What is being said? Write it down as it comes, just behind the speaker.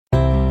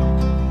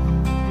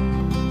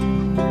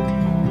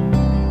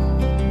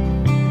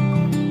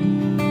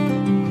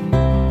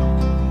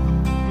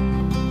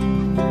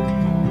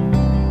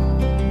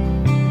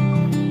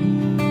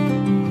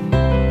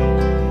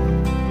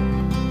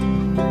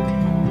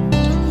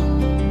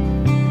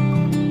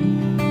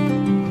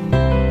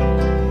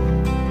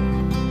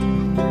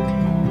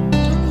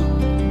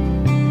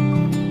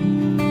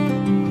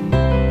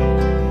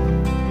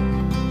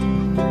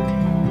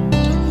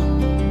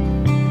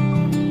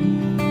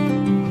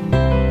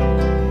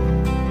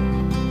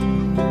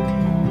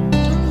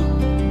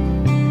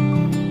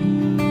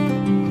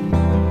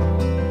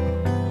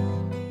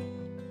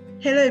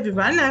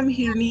everyone, I'm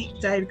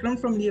Hirni Jairkram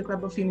from Leo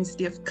Club of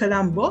University of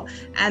Colombo,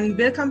 and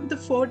welcome to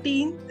the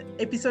 14th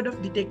episode of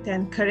Detect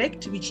and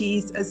Correct, which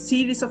is a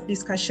series of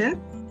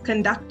discussion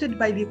conducted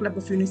by Leo Club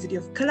of University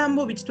of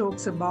Colombo, which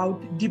talks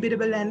about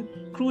debatable and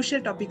crucial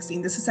topics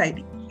in the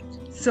society.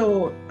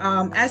 So,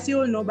 as you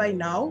all know by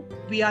now,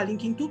 we are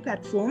linking two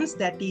platforms,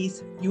 that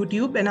is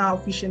YouTube and our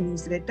official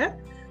newsletter,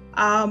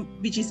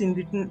 which is in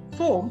written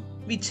form,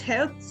 which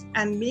helps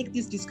and make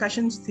this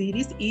discussion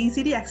series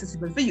easily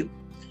accessible for you.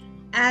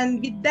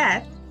 And with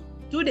that,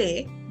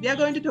 today we are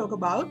going to talk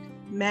about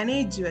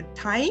manage your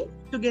time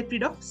to get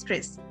rid of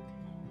stress.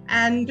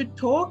 And to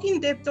talk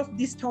in depth of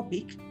this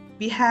topic,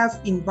 we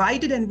have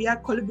invited and we are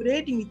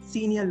collaborating with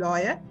senior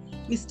lawyer,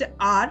 Mr.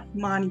 R.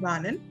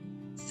 Manivanan.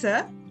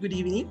 Sir, good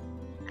evening.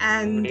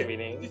 And good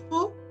evening.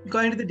 Before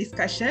going to the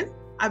discussion,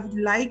 I would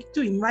like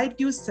to invite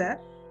you, sir,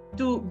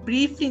 to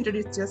briefly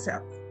introduce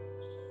yourself.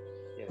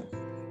 Yes.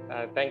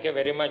 Thank you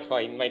very much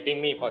for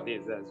inviting me for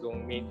this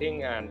Zoom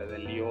meeting and the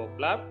Leo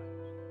Club.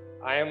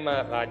 I am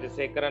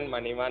Rajasekaran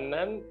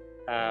Manivannan,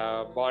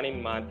 born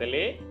in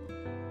Matale.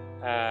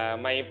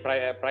 My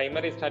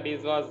primary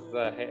studies was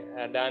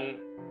done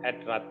at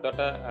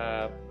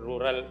Rattota,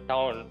 rural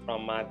town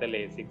from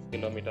Matale, 6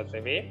 kilometers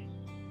away.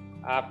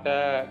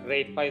 After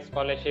grade 5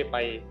 scholarship,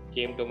 I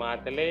came to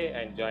Matale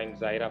and joined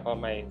Zaira for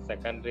my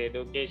secondary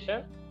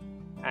education.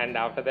 And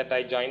after that,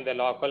 I joined the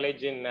law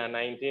college in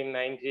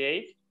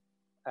 1995,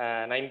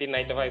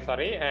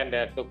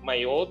 and took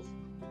my oaths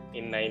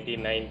in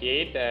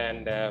 1998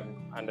 and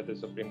under the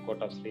Supreme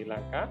Court of Sri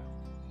Lanka.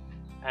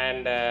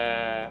 And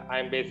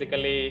I'm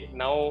basically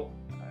now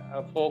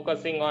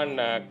focusing on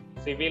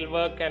civil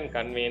work and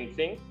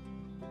conveyancing.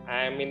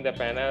 I'm in the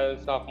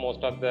panels of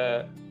most of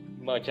the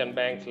merchant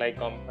banks like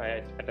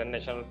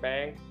International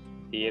Bank,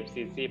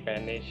 DFCC,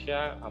 Pan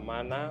Asia,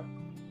 Amana,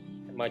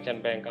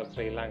 Merchant Bank of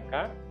Sri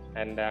Lanka,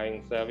 and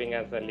I'm serving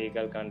as a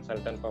legal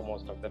consultant for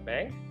most of the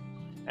banks.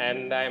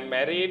 And I'm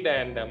married,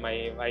 and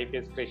my wife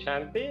is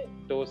Krishanti,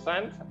 2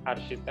 sons,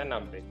 Arshit and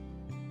Amrit.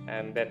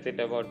 And that's it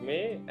about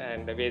me.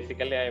 And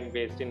basically, I'm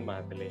based in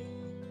Matale.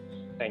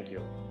 Thank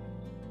you.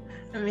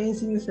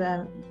 Amazing,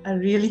 sir. I'm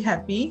really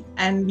happy,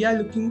 and we are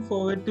looking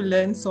forward to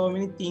learn so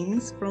many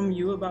things from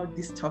you about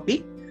this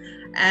topic.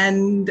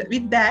 And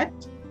with that,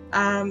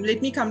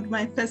 let me come to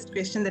my first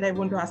question that I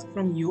want to ask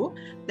from you.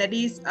 That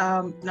is,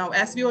 now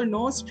as we all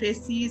know,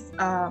 stress is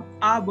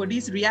our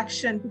body's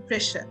reaction to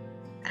pressure.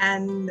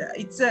 And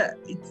it's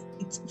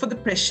for the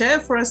pressure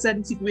for a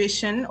certain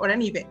situation or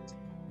an event,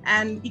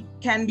 and it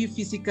can be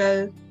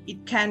physical,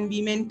 it can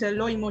be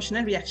mental or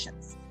emotional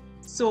reactions.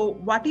 So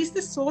what is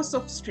the source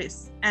of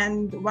stress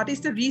and what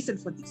is the reason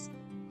for this?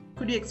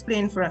 Could you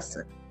explain for us,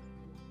 sir?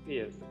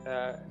 Yes.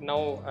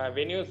 Now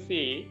when you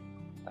see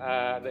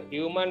the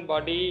human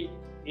body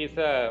is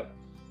a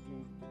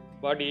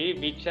body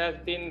which has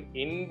been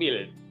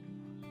inbuilt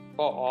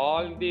for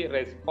all the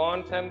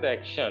response and the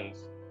actions.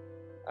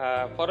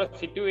 For a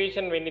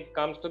situation, when it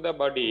comes to the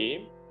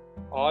body,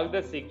 all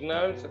the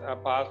signals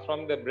pass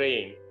from the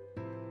brain.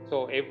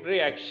 So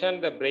every action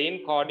the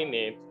brain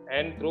coordinates,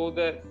 and through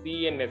the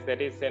CNS,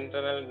 that is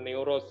central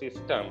nervous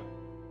system,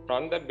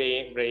 from the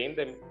brain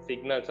the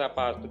signals are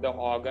passed to the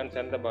organs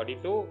and the body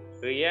to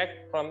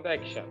react from the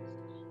actions.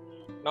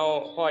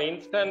 Now, for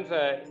instance,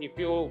 if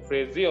you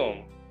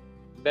presume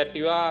that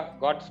you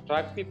got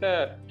struck with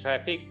a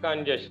traffic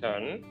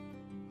congestion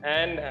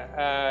and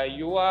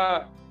you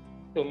are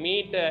to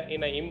meet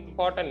in an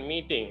important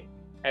meeting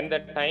and the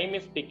time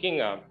is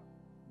ticking up,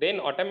 then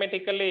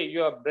automatically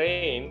your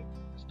brain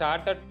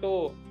started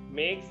to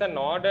make an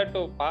order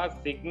to pass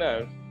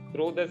signals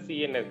through the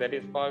CNS, that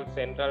is called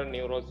central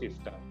nervous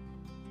system.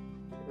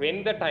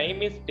 When the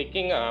time is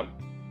ticking up,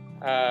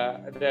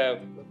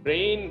 the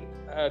brain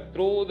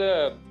through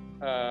the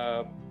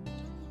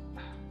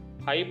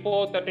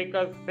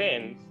hypothetical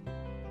sense,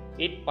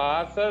 it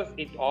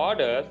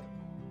orders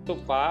to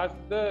pass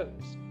the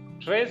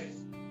stress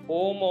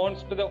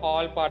hormones to the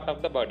all part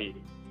of the body,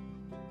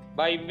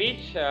 by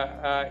which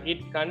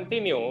it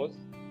continues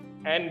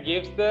and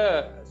gives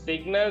the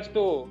signals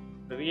to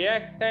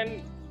react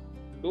and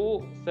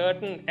do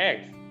certain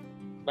acts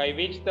by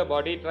which the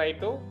body try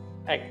to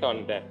act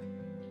on that.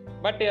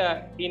 But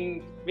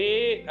in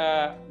way,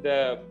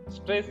 the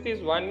stress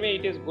is one way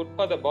it is good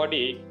for the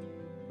body,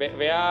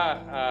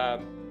 where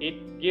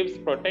it gives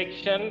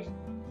protections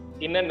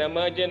in an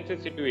emergency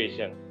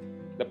situation.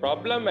 The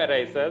problem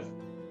arises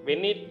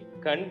when it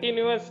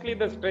continuously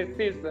the stress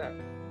is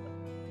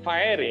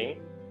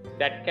firing,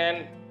 that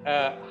can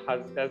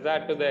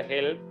hazard to the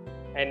health,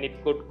 and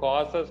it could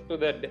causes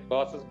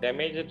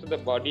damage to the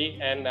body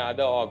and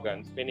other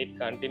organs. When it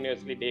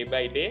continuously day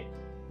by day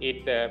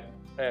it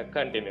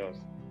continues,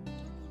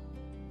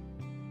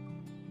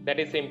 that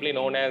is simply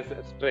known as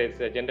stress.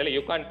 Generally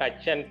you can't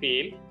touch and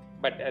feel,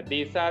 but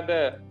these are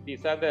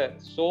the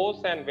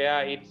source and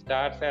where it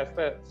starts as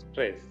the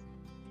stress.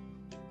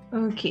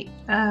 Okay,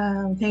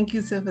 thank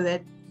you, sir, for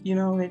that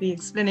very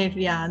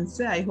explanatory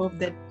answer. I hope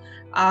that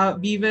our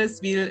viewers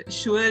will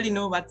surely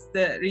know what's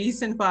the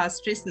reason for our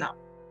stress now.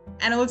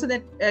 And also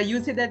that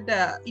you said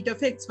that it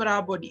affects for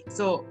our body.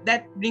 So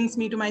that brings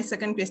me to my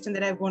second question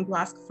that I want to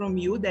ask from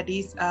you, that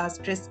is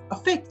stress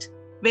affect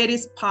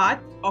various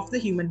parts of the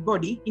human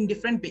body in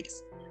different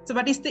ways. So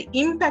what is the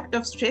impact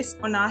of stress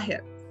on our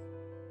health?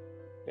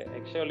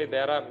 Actually,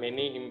 there are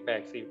many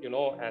impacts. If you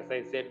know, as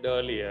I said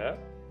earlier,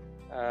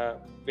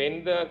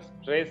 when the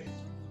stress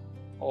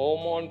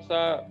hormones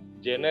are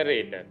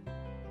generated,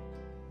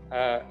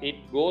 it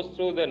goes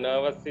through the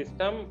nervous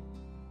system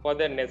for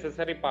the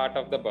necessary part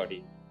of the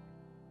body.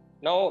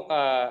 Now,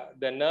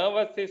 the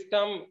nervous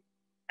system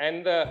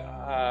and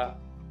the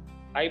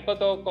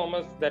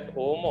hypothalamus, that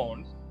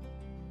hormones,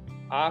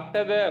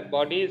 after the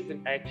body's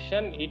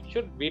action, it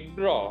should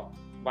withdraw.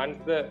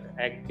 Once the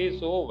act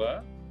is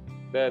over,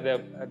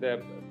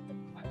 that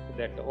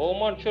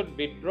hormone should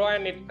withdraw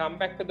and it come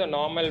back to the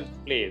normal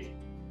place.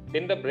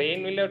 Then the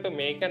brain will have to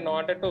make an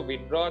order to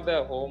withdraw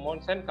the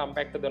hormones and come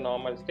back to the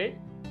normal state.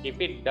 If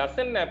it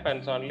doesn't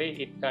happen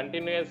only, it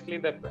continuously,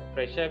 the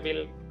pressure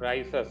will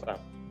rises up.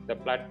 The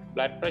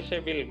blood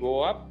pressure will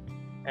go up,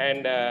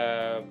 and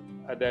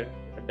the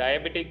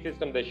diabetic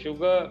system, the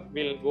sugar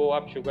will go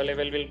up, sugar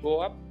level will go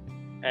up,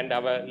 and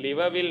our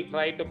liver will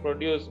try to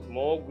produce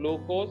more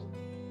glucose,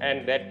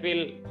 and that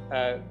will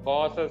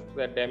causes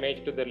the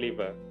damage to the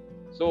liver.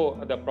 So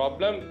the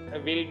problem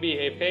will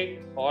be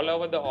affect all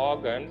over the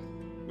organs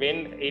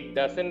when it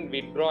doesn't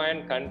withdraw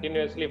and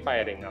continuously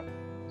firing up.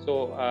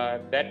 So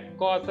that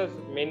causes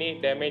many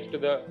damage to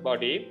the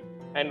body.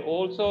 And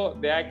also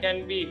there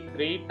can be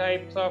 3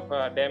 types of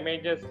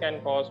damages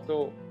can cause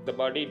to the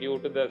body due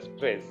to the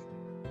stress.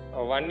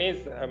 One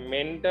is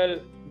mental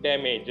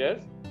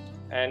damages,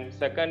 and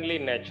secondly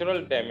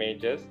natural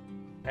damages,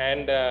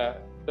 and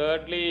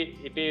thirdly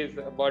it is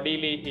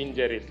bodily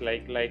injuries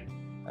like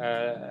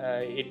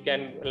it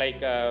can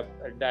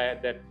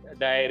that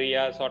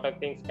diarrhea sort of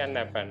things can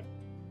happen.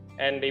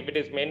 And if it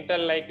is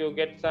mental, like you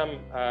get some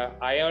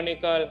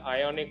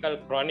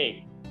ionical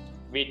chronic,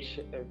 which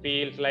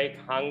feels like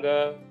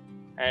hunger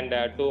and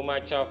too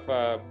much of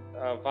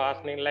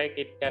fasting, like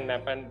it can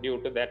happen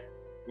due to that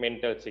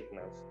mental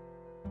sickness.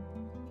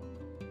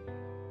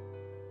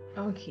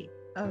 Okay.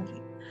 All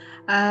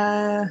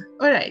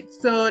right.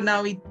 So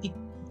now it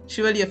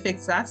surely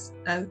affects us,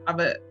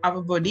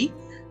 our body,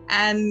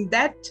 and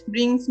that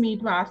brings me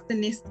to ask the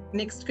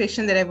next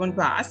question that I want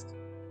to ask,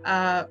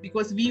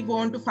 because we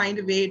want to find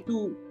a way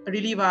to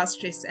relieve our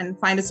stress and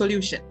find a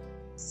solution.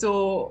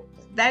 So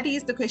that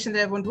is the question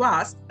that I want to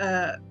ask.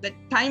 That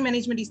time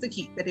management is the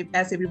key, that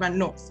as everyone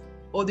knows.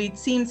 Although it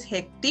seems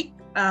hectic,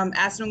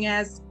 as long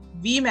as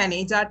we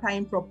manage our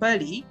time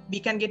properly, we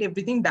can get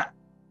everything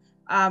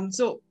done.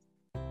 So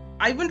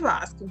I want to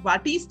ask,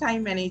 what is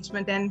time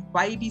management and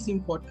why it is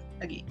important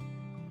again?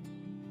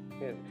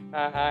 Yes.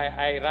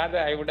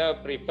 I would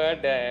have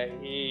preferred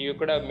you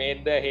could have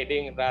made the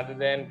heading rather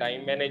than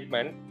time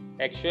management.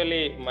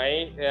 Actually,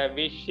 my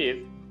wish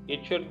is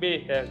it should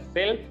be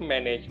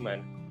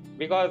self-management,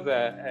 because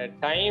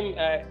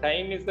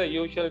time is the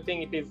usual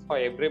thing. It is for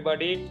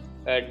everybody.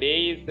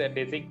 Day is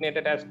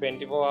designated as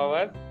 24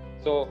 hours.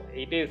 So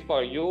it is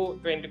for you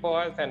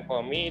 24 hours, and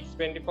for me it's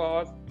 24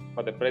 hours.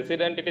 For the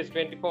president it is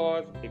 24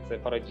 hours.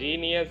 It's for a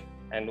genius,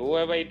 and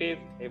whoever it is,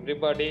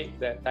 everybody,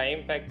 the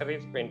time factor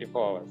is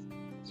 24 hours.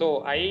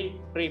 So I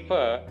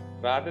prefer,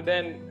 rather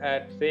than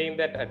saying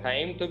that a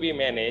time to be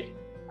managed,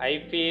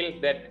 I feel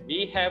that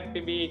we have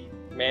to be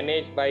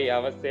managed by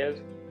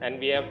ourselves, and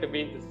we have to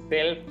be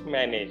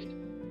self-managed.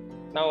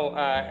 Now,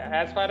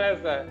 as far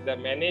as the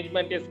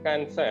management is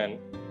concerned,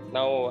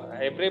 now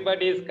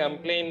everybody's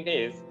complaint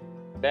is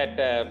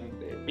that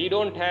we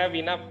don't have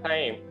enough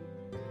time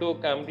to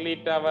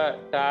complete our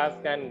task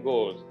and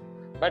goals.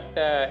 But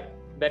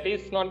that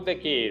is not the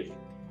case,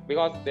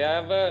 because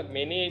there were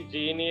many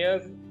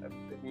geniuses,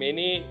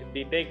 many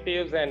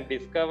detectives and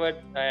discovered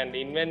and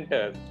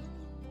inventors.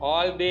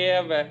 All they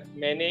have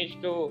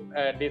managed to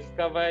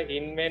discover,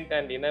 invent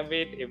and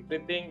innovate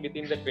everything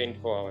within the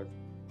 24 hours.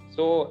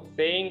 So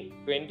saying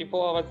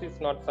 24 hours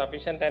is not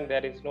sufficient and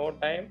there is no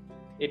time,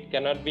 it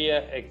cannot be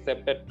an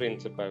accepted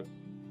principle.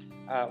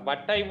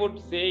 What I would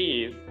say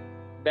is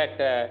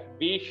that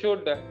we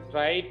should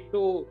try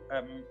to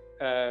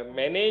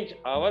manage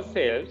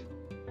ourselves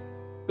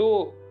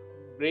to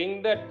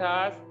bring the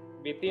task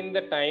within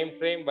the time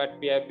frame what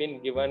we have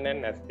been given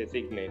and as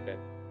designated.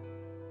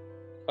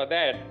 For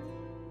that,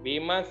 we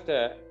must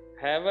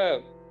have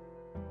a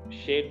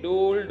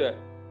scheduled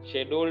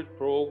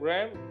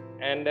program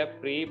and a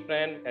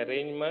pre-planned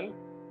arrangement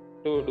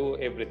to do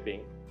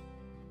everything.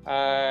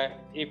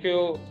 If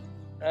you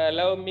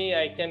allow me,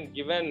 I can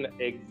give an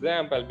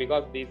example,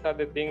 because these are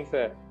the things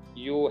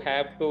you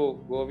have to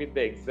go with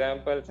the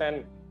examples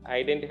and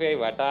identify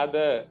what are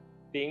the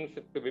things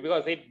to be,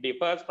 because it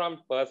differs from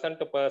person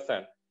to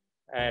person,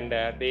 and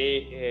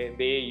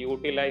they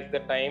utilize the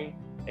time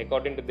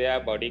according to their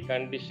body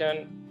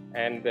condition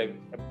and the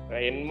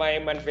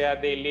environment where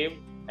they live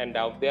and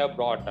how they are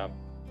brought up.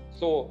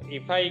 So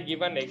if I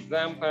give an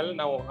example,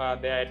 now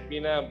there had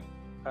been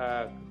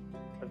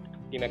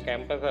in a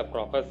campus a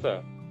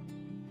professor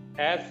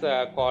has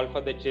called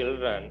for the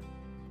children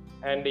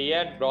and he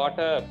had brought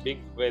a big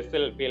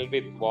vessel filled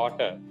with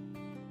water.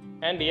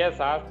 And he has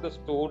asked the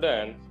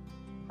students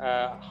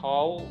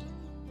how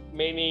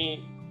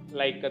many,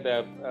 like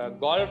the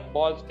golf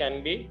balls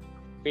can be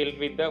filled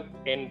with the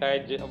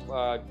entire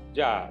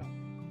jar.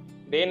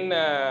 Then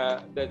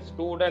the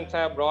students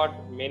have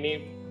brought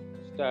many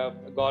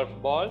golf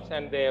balls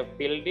and they have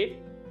filled it,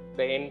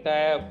 the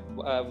entire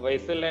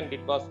vessel, and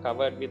it was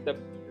covered with the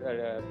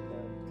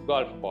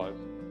golf balls.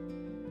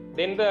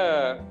 Then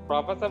the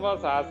professor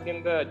was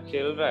asking the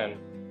children,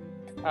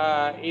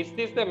 is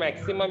this the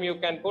maximum you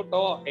can put,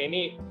 or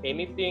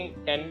anything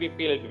can be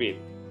filled with?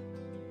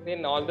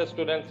 Then all the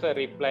students were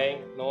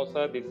replying, no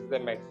sir, this is the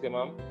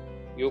maximum.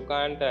 You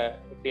can't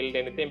fill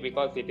anything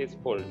because it is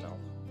full now.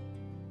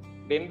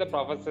 Then the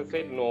professor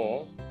said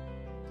no,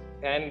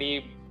 and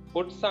he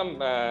put some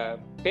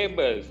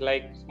pebbles,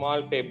 like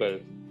small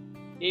pebbles.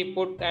 He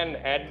put and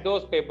add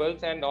those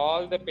pebbles, and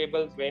all the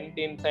pebbles went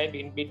inside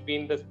in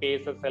between the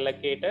spaces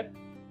allocated,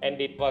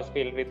 and it was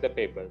filled with the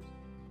pebbles.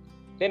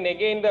 Then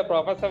again the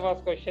professor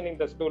was questioning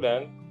the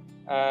student,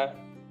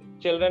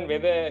 children,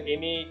 whether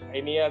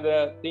any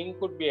other thing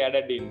could be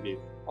added in this,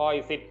 or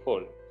is it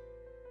full?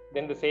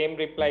 Then the same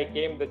reply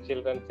came. The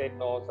children said,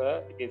 no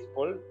sir, it is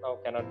full, now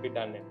cannot be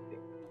done anything.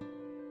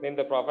 Then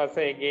the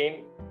professor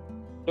again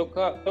took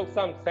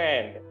some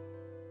sand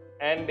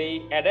and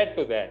he added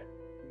to that.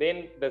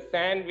 Then the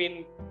sand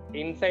went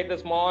inside the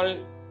small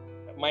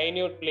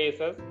minute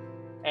places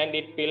and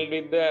it filled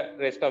with the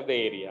rest of the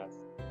areas.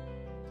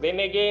 Then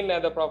again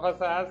the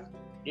professor asked,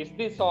 is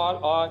this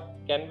all, or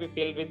can we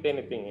fill with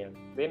anything else?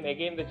 Then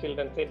again the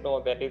children said, no,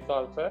 that is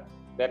all sir,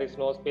 there is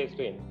no space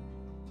to it.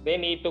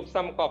 Then he took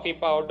some coffee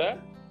powder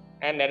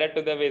and added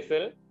to the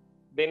vessel.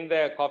 Then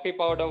the coffee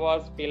powder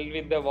was filled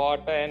with the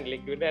water and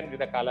liquid, and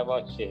the color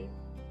was changed.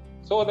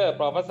 So the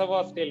professor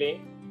was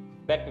telling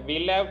that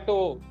we'll have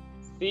to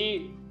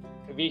see,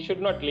 we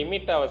should not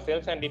limit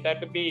ourselves, and it had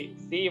to be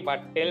see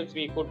what else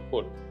we could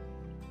put.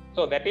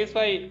 So that is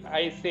why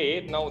I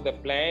say now the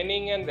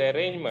planning and the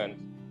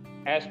arrangements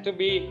has to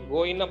be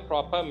go in a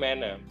proper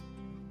manner.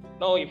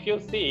 Now if you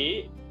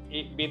see,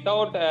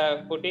 without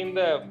putting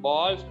the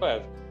balls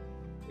first,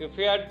 if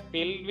you had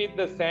filled with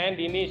the sand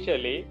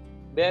initially,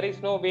 there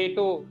is no way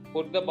to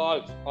put the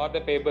balls or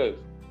the pebbles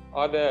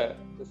or the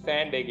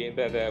sand again,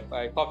 the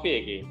coffee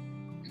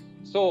again.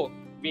 So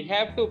we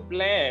have to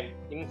plan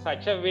in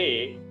such a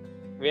way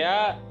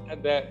where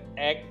the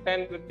act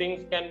and the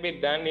things can be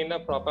done in a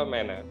proper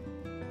manner.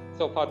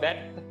 So for that,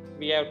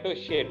 we have to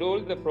schedule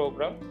the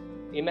program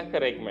in a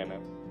correct manner.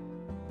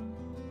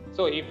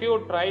 So if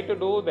you try to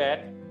do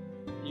that,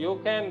 you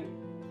can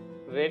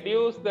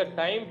reduce the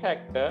time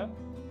factor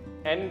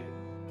and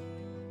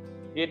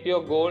get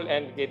your goal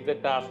and get the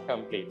task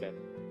completed.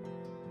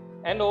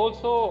 And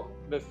also,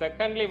 the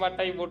secondly, what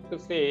I would to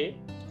say,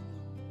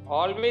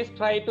 always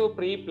try to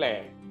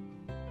pre-plan.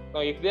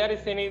 Now, if there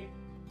is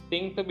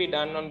anything to be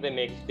done on the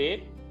next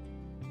date,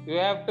 you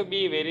have to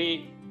be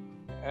very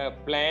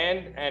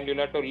planned, and you'll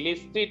have to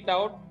list it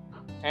out,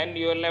 and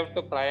you will have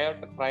to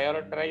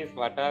prioritize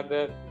what are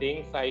the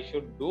things I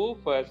should do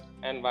first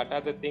and what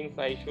are the things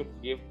I should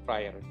give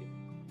priority.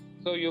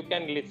 So you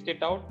can list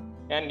it out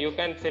and you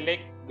can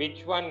select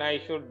which one I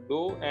should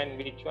do and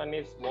which one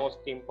is most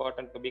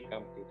important to be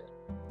completed.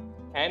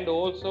 And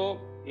also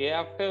you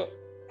have to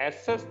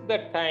assess the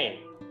time.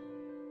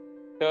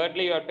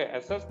 Thirdly, you have to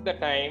assess the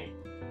time,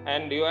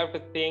 and you have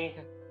to think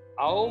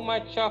how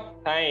much of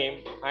time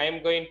I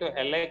am going to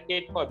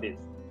allocate for this.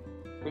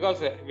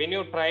 Because when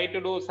you try to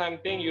do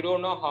something, you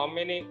don't know how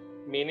many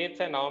minutes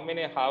and how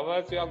many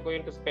hours you are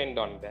going to spend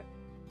on that.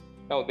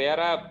 Now, there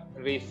are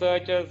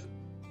researchers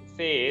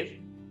says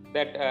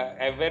that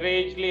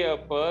averagely a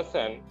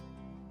person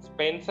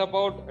spends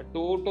about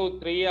 2 to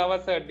 3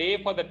 hours a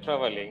day for the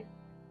traveling.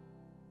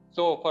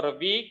 So for a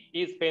week,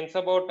 he spends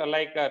about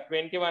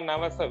 21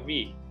 hours a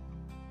week.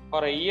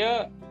 For a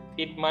year,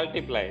 it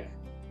multiplies.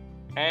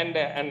 And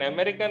an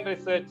American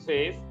research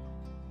says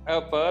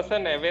a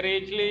person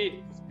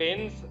averagely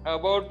spends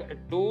about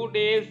 2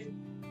 days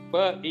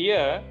per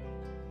year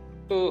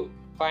to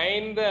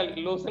find the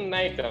loosened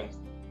items,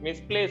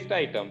 misplaced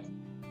items.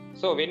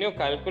 So when you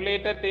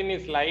calculate it in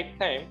his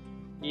lifetime,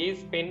 he is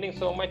spending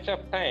so much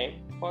of time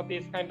for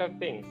these kind of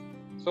things.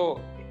 So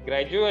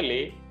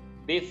gradually,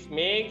 this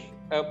makes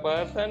a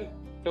person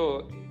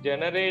to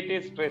generate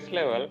his stress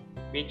level,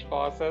 which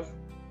causes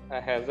a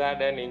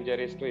hazard and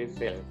injuries to his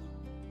health.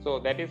 So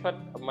that is what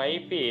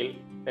I feel,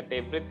 that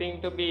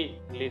everything to be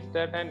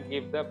listed and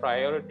give the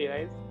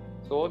prioritize,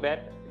 so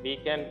that we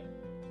can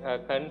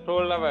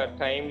control our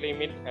time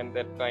limit and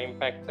the time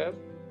factors,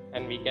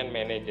 and we can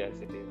manage as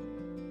it is.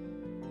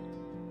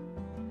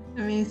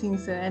 Amazing,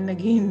 sir. And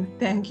again,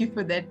 thank you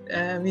for that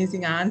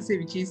amazing answer,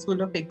 which is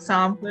full of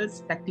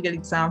examples, practical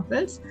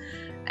examples.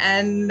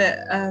 And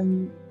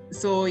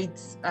so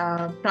it's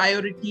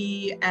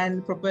priority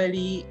and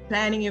properly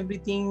planning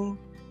everything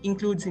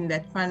includes in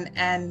that one.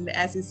 And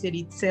as you said,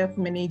 it's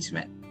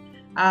self-management.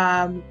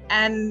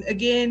 And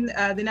again,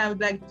 then I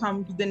would like to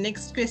come to the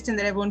next question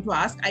that I want to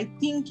ask. I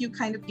think you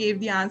kind of gave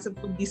the answer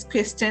for this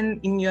question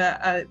in your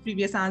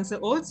previous answer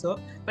also,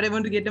 but I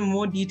want to get a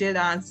more detailed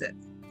answer.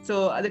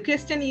 So the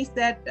question is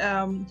that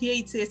here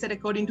it says that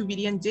according to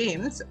William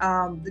James,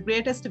 the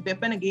greatest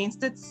weapon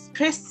against the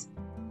stress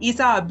is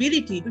our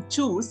ability to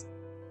choose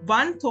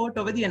one thought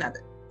over the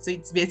another. So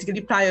it's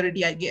basically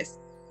priority, I guess.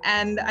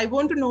 And I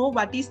want to know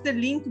what is the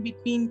link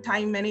between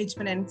time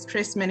management and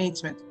stress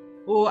management?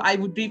 Or I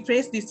would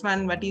rephrase this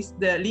one, what is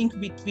the link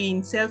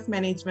between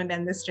self-management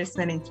and the stress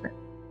management?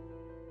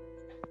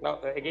 Now,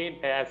 again,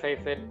 as I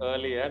said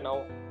earlier,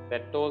 now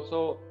that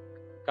also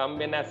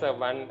come in as a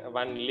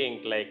one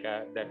link, like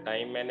the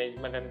time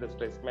management and the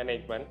stress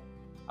management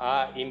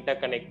are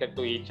interconnected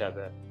to each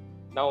other.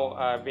 Now,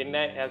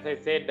 as I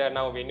said,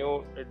 now when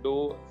you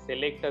do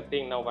select a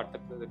thing, now what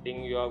the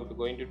thing you are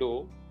going to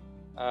do,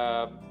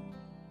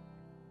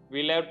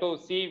 we'll have to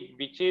see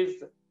which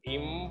is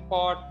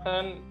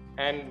important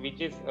and which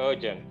is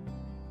urgent.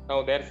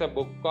 Now, there's a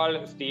book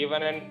called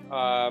Stephen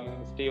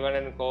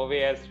and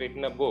Covey has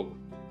written a book,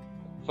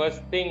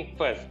 First Thing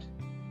First.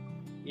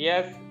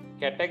 Yes,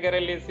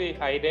 categorically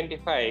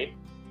identified.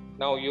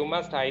 Now, you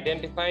must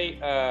identify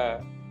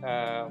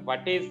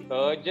what is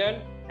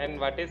urgent and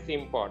what is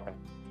important.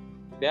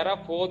 There are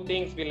 4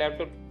 things we'll have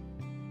to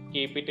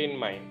keep it in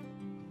mind.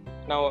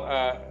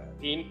 Now,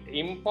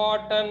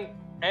 important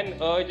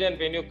and urgent,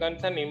 when you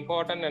concern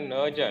important and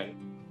urgent,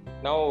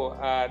 now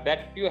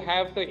that you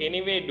have to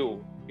anyway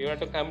do, you have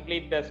to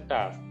complete this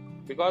task,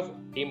 because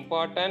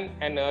important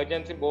and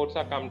urgency both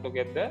are come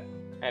together,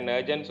 and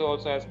urgency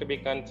also has to be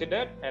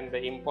considered, and the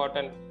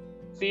important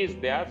is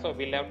there, so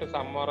we'll have to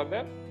some or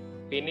other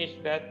finish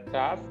that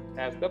task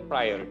as the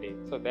priority.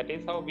 So that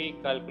is how we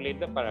calculate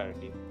the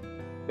priority.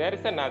 There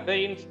is another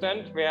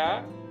instance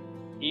where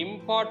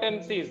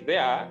importance is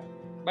there,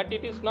 but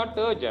it is not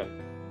urgent.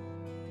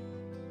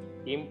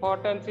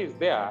 Importance is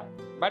there,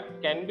 but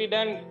can be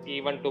done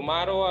even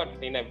tomorrow or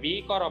in a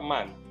week or a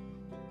month.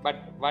 But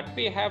what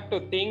we have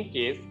to think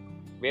is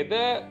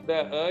whether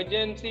the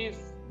urgency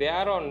is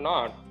there or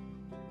not.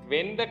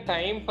 When the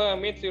time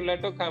permits, you'll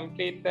have to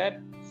complete that,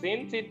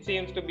 since it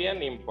seems to be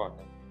an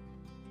important.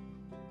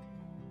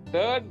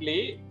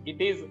 Thirdly,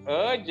 it is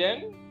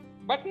urgent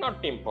but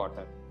not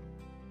important.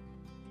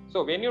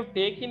 So when you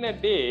take in a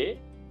day,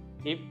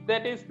 if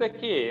that is the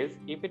case,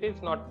 if it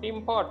is not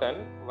important,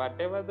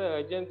 whatever the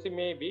urgency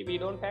may be, we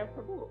don't have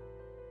to do.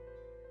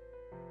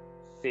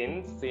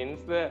 Since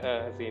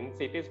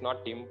it is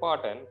not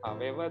important,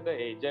 however the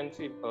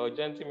urgency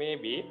may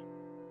be,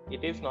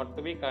 it is not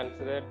to be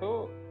considered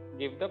to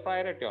give the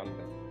priority on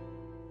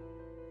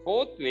that.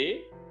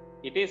 Fourthly,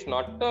 it is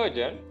not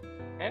urgent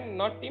and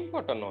not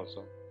important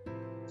also,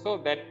 so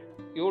that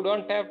you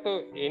don't have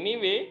to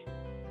anyway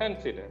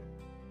consider.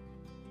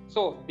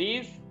 So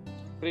these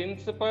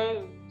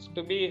principles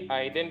to be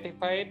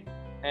identified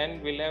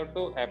and we'll have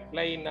to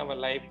apply in our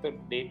life to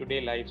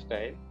day-to-day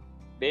lifestyle,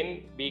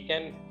 then we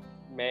can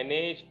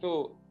manage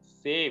to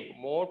save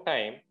more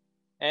time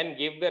and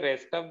give the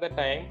rest of the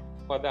time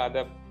for the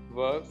other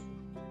works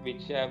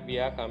which we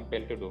are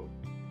compelled to do.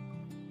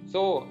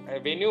 So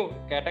when you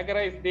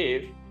categorize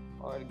this,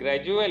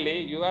 gradually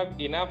you have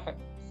enough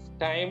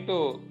time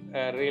to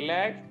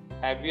relax,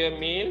 have your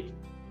meals,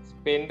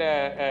 spend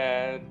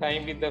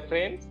time with the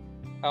friends,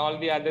 all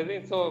the other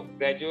things. So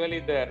gradually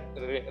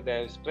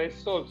the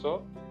stress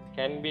also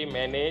can be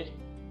managed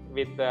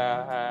with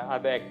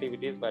other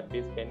activities that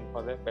we spend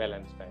for the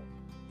balance time.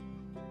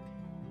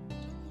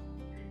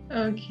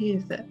 Okay,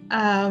 sir.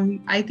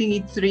 I think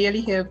it's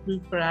really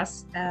helpful for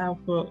us,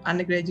 for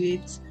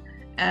undergraduates,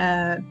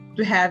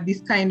 to have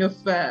this kind of,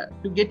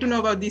 to get to know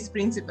about these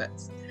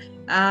principles.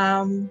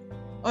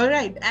 All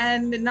right,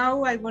 and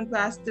now I want to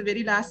ask the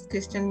very last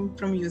question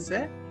from you,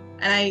 sir.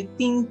 And I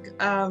think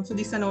for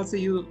this one also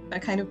you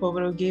kind of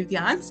overall gave the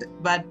answer,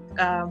 but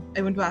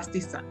I want to ask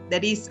this one.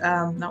 That is,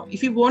 now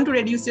if you want to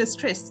reduce your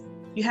stress,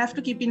 you have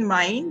to keep in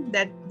mind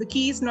that the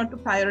key is not to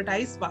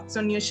prioritize what's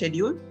on your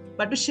schedule,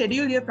 but to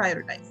schedule your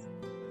prioritize,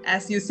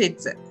 as you said,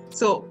 sir.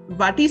 So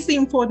what is the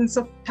importance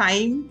of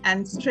time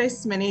and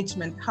stress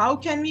management? How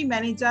can we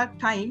manage our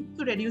time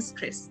to reduce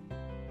stress?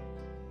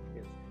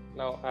 Yes.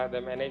 Now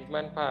the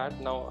management part,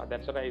 now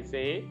that's what I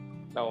say.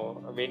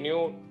 Now when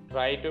you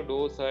try to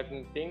do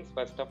certain things,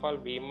 first of all,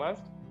 we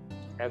must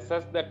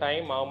assess the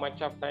time, how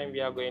much of time we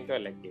are going to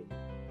allocate.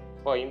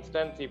 For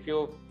instance, if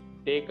you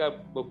take a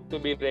book to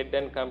be read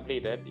and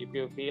completed, if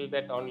you feel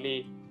that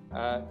only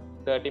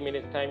 30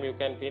 minutes time you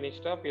can finish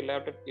it up,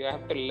 you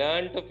have to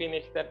learn to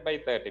finish that by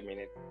 30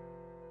 minutes.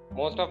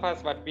 Most of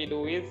us, what we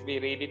do is we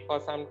read it for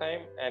some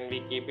time and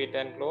we keep it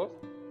and close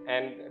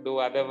and do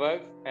other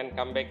works and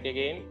come back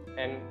again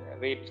and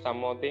read some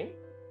more thing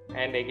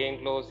and again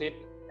close it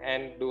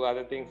and do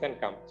other things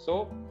and come.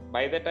 So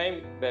by the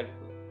time the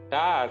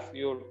task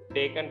you've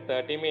taken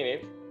 30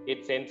 minutes,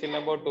 it ends in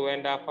about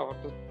 2.5 hours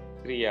to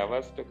 3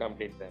 hours to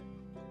complete that.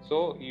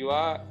 So you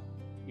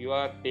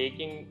are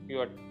taking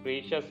your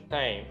precious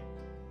time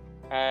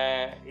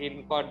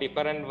for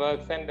different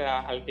works, and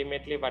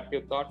ultimately what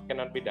you thought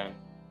cannot be done.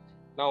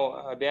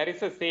 Now, there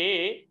is a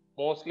say,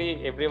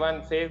 mostly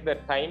everyone says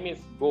that time is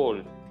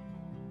gold.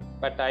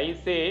 But I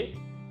say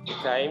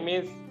time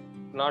is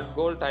not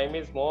gold, time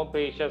is more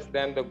precious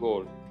than the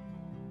gold.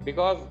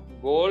 Because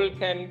gold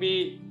can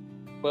be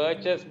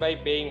purchased by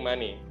paying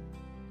money.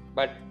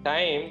 But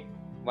time,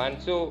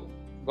 once you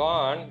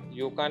gone,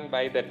 you can't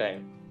buy the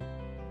time.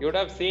 You would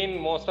have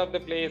seen most of the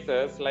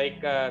places,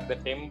 like the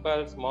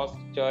temples, most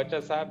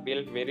churches are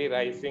built very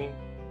rising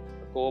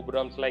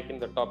cobras, like in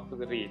the top to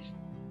the reach.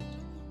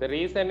 The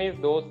reason is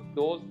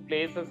those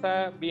places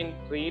are being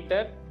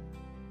treated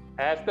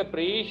as the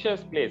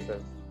precious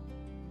places.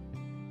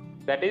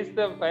 That is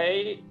the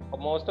way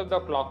most of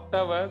the clock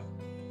towers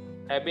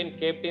have been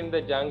kept in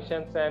the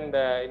junctions and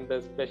in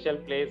the special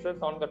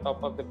places on the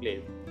top of the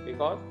place,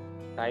 because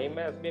time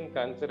has been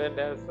considered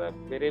as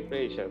very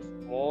precious,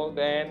 more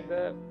than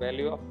the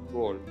value of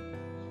gold.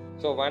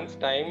 So once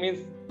time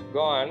is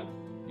gone,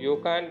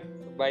 you can't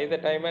buy the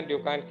time and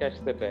you can't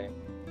catch the time.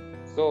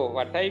 So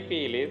what I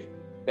feel is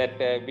that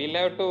we'll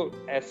have to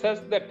assess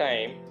the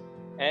time,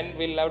 and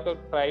we'll have to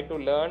try to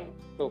learn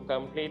to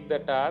complete the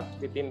task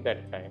within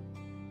that time.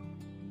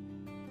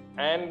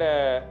 And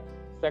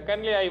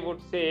secondly, I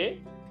would say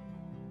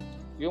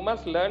you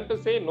must learn to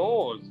say no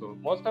also.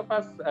 Most of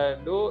us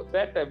do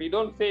that. We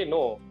don't say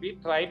no. We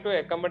try to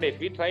accommodate.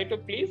 We try to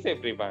please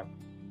everyone.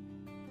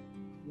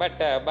 But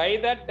by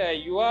that,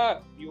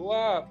 what you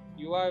are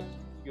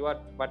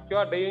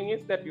doing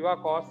is that you are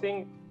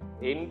causing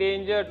in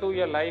danger to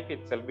your life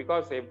itself,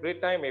 because every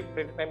time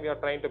you are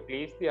trying to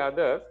please the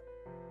others,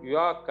 you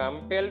are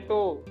compelled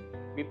to,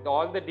 with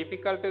all the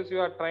difficulties you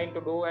are trying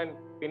to do and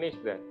finish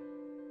that.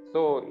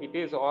 So it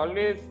is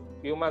always,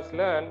 you must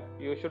learn,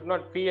 you should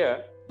not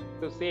fear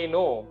to say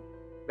no.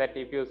 That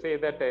if you say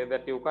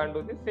that you can't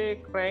do this, say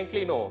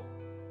frankly no.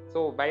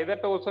 So by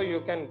that also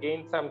you can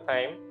gain some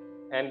time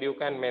and you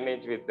can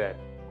manage with that.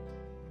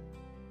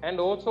 And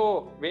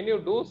also when you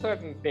do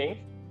certain things,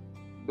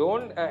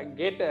 don't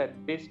get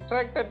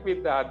distracted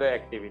with the other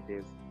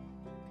activities.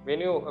 When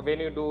you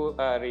do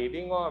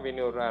reading, or when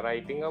you're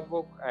writing a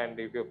book, and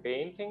if you're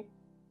painting,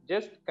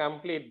 just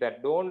complete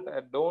that. Don't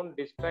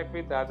distract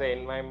with other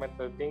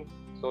environmental things,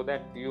 so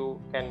that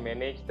you can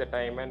manage the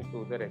time and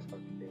do the rest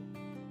of the things.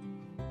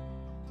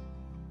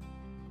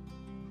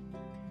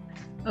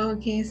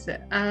 Okay, sir.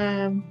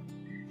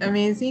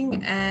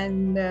 Amazing.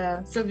 And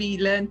so we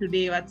learned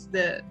today what's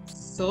the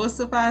source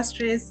of our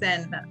stress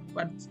and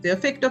what's the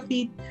effect of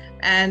it,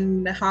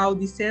 and how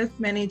the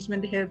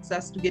self-management helps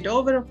us to get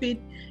over of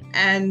it,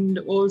 and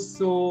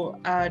also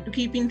to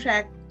keep in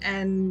track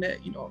and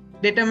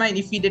determine,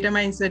 if we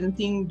determine certain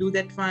thing, do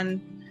that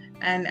one,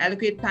 and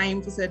allocate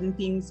time for certain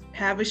things,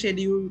 have a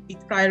schedule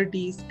with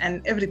priorities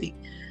and everything.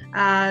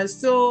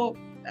 So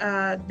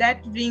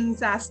that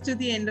brings us to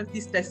the end of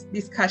this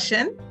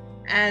discussion.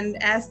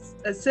 And as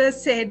Sir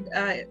said,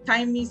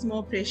 time is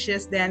more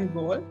precious than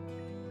gold,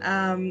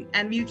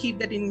 and we'll keep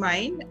that in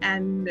mind.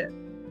 And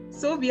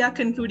so we are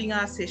concluding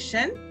our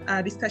session,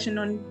 discussion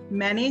on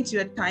manage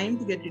your time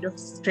to get rid of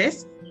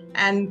stress.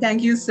 And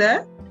thank you,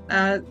 sir.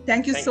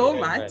 Thank you so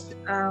much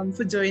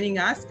for joining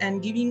us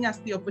and giving us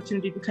the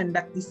opportunity to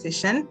conduct this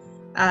session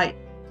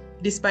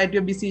despite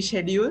your busy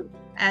schedule.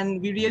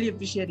 And we really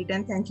appreciate it.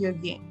 And thank you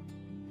again.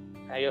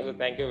 I also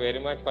thank you very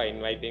much for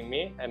inviting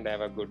me, and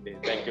have a good day.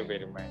 Thank you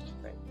very much.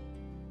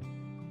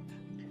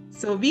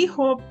 So we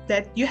hope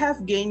that you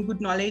have gained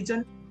good knowledge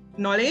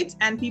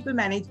and people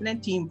management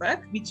and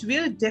teamwork, which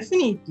will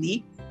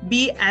definitely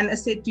be an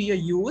asset to your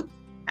youth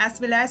as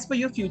well as for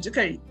your future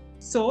career.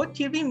 So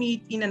till we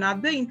meet in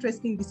another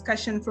interesting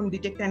discussion from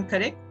Detect and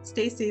Correct,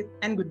 stay safe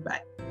and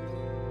goodbye.